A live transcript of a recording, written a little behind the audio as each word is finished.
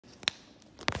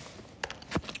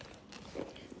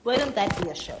Wouldn't that be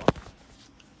a show?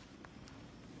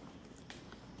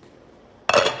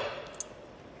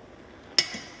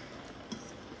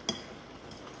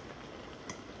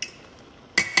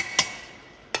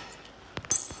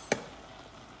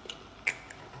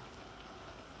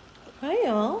 Hi,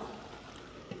 y'all.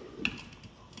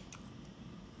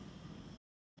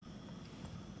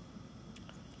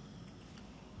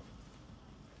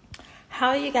 How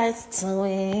are you guys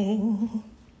doing?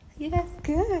 You guys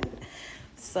good?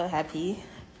 So happy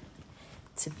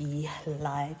to be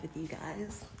live with you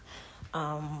guys.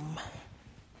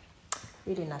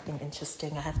 Really nothing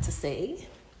interesting I have to say.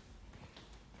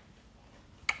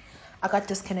 I got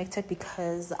disconnected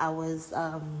because I was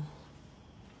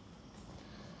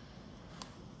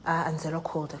Anzelo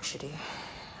cold actually.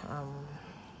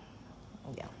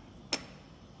 Yeah.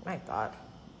 My God.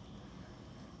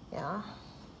 Yeah.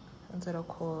 Anzelo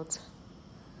cold.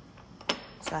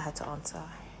 So I had to answer.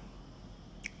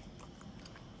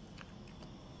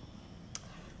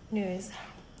 Anyways,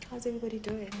 how's everybody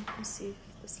doing? Let's see if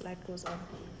this light goes on.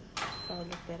 That'll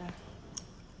look better.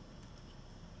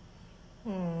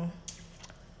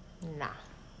 Nah.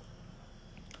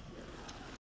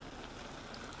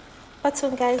 What's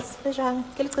up, guys? Bejang.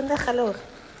 Hello.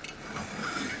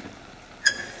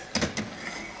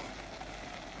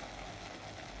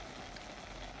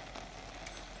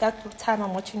 That time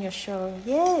I'm watching your show.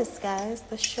 Yes, guys,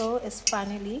 the show is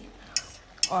finally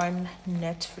on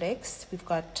Netflix. We've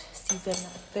got season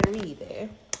 3 there.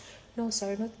 No,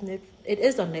 sorry, not Netflix. It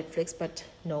is on Netflix, but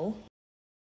no.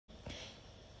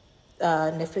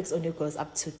 Netflix only goes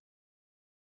up to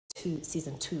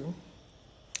season 2.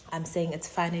 I'm saying it's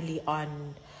finally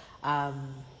on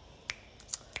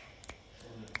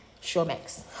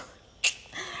Showmax.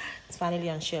 It's finally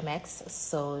on Showmax,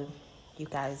 so you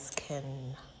guys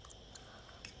can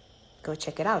go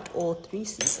check it out. All 3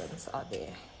 seasons are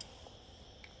there.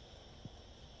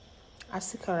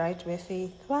 Asuka, right? Where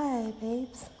Faith? Why,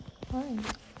 babes? Why?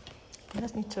 I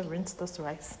just need to rinse this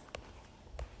rice.